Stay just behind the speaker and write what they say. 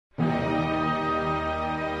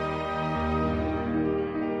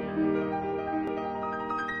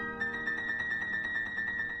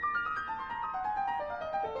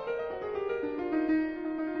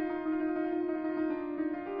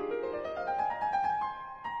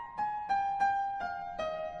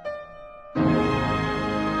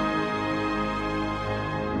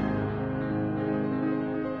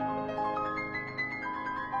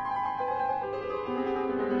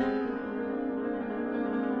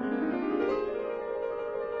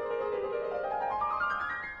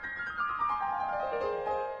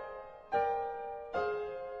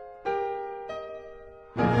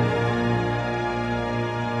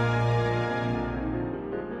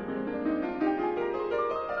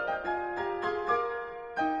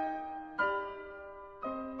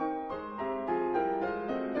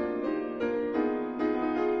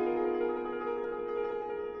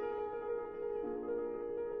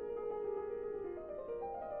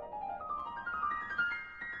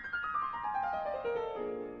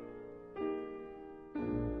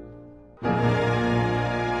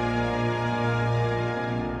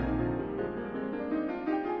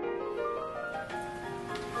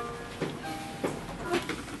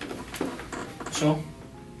So?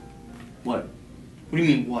 What? What do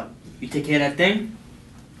you mean, what? You take care of that thing?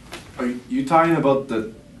 Are you talking about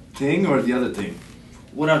the thing or the other thing?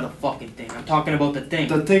 What other fucking thing? I'm talking about the thing.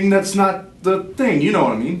 The thing that's not the thing, you know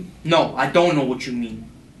what I mean? No, I don't know what you mean.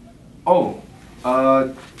 Oh,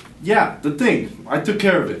 yeah, the thing. I took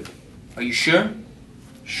care of it. Are you sure?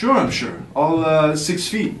 Sure, I'm sure. All 6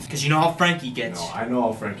 feet. Because you know how Frankie gets. No, I know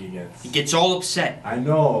how Frankie gets. He gets all upset. I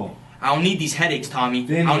know. I don't need these headaches, Tommy.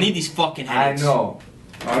 Vinny, I don't need these fucking I headaches. know.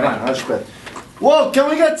 Alright, hush, bet. Whoa, can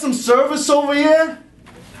we get some service over here?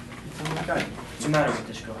 Okay. What's the matter with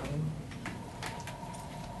this girl?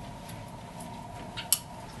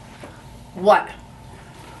 What?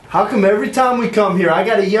 How come every time we come here, I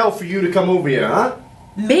gotta yell for you to come over here, huh?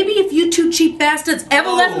 Maybe if you two cheap bastards ever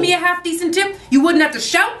left me a half-decent tip, you wouldn't have to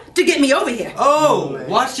shout to get me over here. Oh,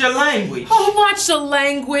 watch your language. Oh, watch the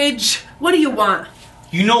language. What do you want?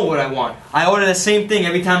 You know what I want. I order the same thing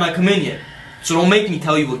every time I come in here. So don't make me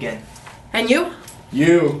tell you again. And you?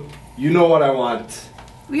 You know what I want.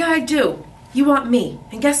 Yeah, I do. You want me.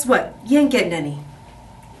 And guess what? You ain't getting any.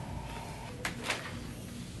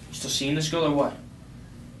 You still seeing this girl or what?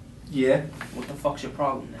 Yeah. What the fuck's your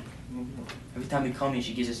problem then? Every time we come here,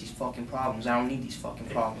 she gives us these fucking problems. I don't need these fucking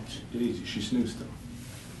problems. Get easy, she snoozed though.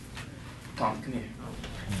 Tom, come here.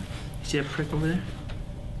 You see that prick over there?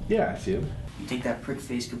 Yeah, I see him. You think that prick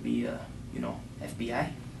face could be,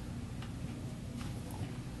 FBI?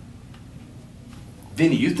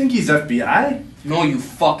 Vinny, you think he's FBI? No, you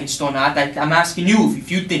fucking stoner. I'm asking you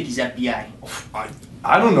if you think he's FBI.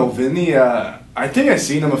 I don't know, Vinny. I think I've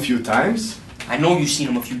seen him a few times. I know you've seen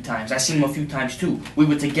him a few times. I've seen him a few times too. We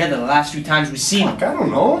were together the last few times we seen him. Fuck, I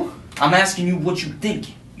don't know. I'm asking you what you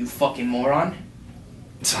think, you fucking moron.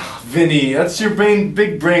 Vinny, that's your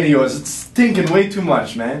big brain of yours. It's thinking way too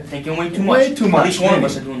much, man. Thinking way too much? Way too much, At least one of Vinny.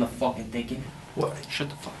 us are doing the fucking thinking. What? Shut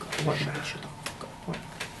the fuck up. What? Shut the fuck up.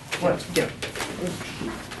 What? Get up.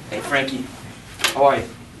 Hey, Frankie. How are you?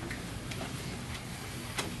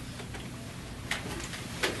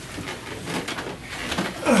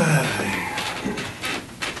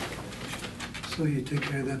 So you take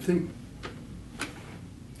care of that thing?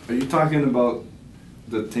 Are you talking about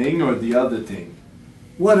the thing or the other thing?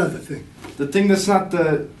 What other thing? The thing that's not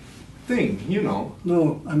the thing, you know.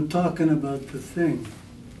 No, I'm talking about the thing.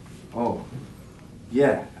 Oh.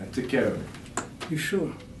 Yeah, I took care of it. You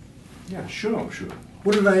sure? Yeah, sure, I'm sure.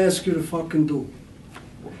 What did I ask you to fucking do?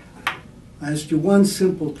 I asked you one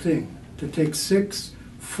simple thing. To take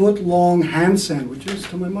 6-foot-long ham sandwiches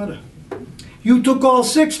to my mother. You took all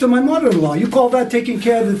 6 to my mother-in-law. You call that taking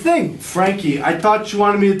care of the thing? Frankie, I thought you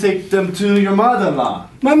wanted me to take them to your mother-in-law.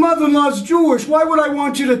 My mother-in-law's Jewish. Why would I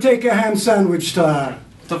want you to take a ham sandwich to her?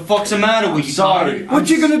 What the fuck's the matter with you, Sorry. Tommy? What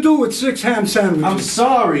you gonna do with 6 ham sandwiches? I'm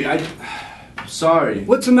sorry. I'm sorry.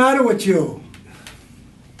 What's the matter with you?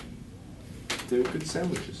 They were good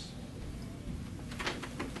sandwiches.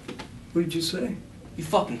 What did you say? You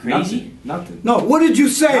fucking crazy? Nothing. No, what did you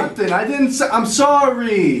say? Nothing. I didn't say. I'm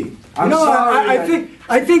sorry. I'm sorry.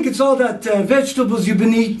 I think it's all that vegetables you've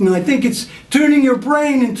been eating. I think it's turning your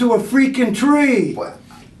brain into a freaking tree. What?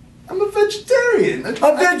 I'm a vegetarian.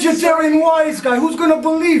 A vegetarian wise guy. Who's gonna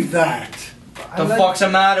believe that? The fuck's the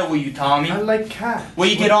matter with you, Tommy? I like cats. Where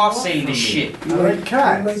you get off saying this shit? I like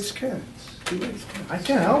cats. He likes cats. He likes cats. I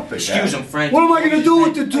can't help it. Excuse Dad. him, Frankie. What am I gonna do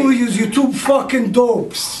with the two of you? You two fucking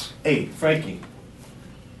dopes. Hey, Frankie.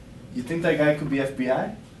 You think that guy could be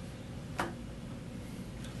FBI?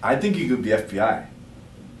 I think he could be FBI.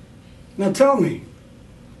 Now tell me,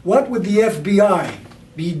 what would the FBI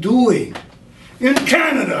be doing in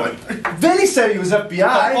Canada? Vinny said he was FBI.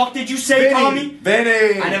 What the fuck did you say, Vinny, Tommy?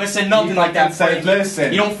 Vinny. I never said nothing like that, Said, Frankie.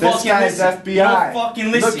 listen, You don't this fucking guy's listen. FBI. You don't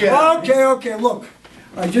fucking listen. Look at him. Okay, look.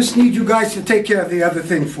 I just need you guys to take care of the other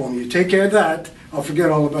thing for me. You take care of that, I'll forget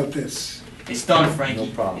all about this. It's done, Frankie.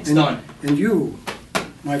 No problem. It's done. And you,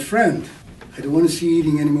 my friend, I don't want to see you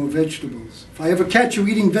eating any more vegetables. If I ever catch you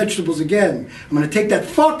eating vegetables again, I'm going to take that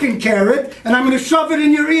fucking carrot and I'm going to shove it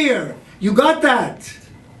in your ear. You got that?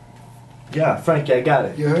 Yeah, Frankie, I got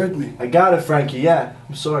it. You heard me. I got it, Frankie, yeah.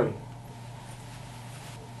 I'm sorry.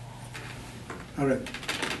 All right.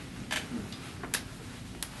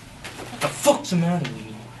 What the fuck's the matter with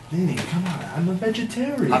you? Vinny, come on. I'm a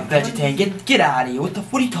vegetarian. I'm vegetarian. Get out of here. What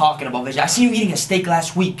are you talking about, vegetarian? I seen you eating a steak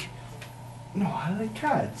last week. No, I like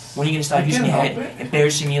cats. When are you gonna start I using your can't head? help it.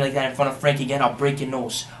 Embarrassing me like that in front of Frankie again, I'll break your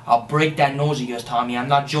nose. I'll break that nose of yours, Tommy. I'm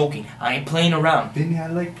not joking. I ain't playing around. Vinny,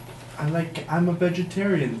 I'm a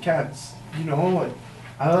vegetarian. Cats, you know,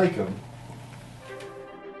 I like them.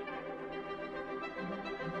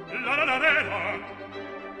 La la la la la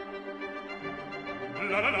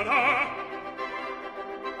la la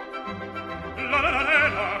la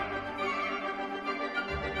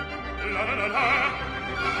la la la.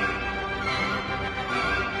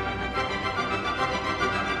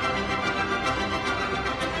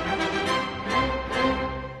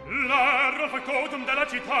 L'arro factotum della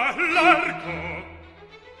città, l'arco.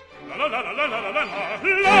 La la la la la la la la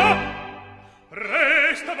la.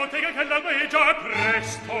 Presto, bottega che l'alba è già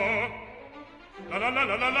presto. La la la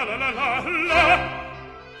la la la la la la la.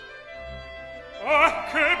 Ah,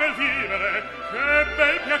 che bel vivere, che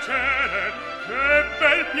bel piacere, che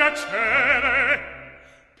bel piacere.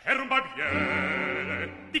 Per un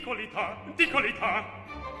barbiere di qualità, di qualità.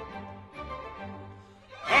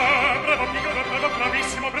 Ah, bravo, piccolo, bravo,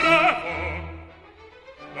 bravissimo, bravo.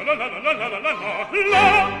 La la la la la la la la la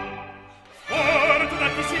la.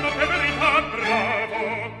 Fortunatissimo per verità,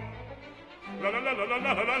 bravo. La la la la la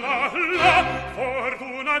la la la la la.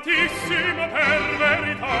 Fortunatissimo per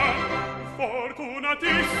verità.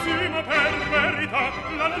 Fortunatissimo per verità.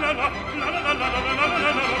 La la la la la la la la la la la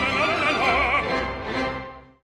la la la la la.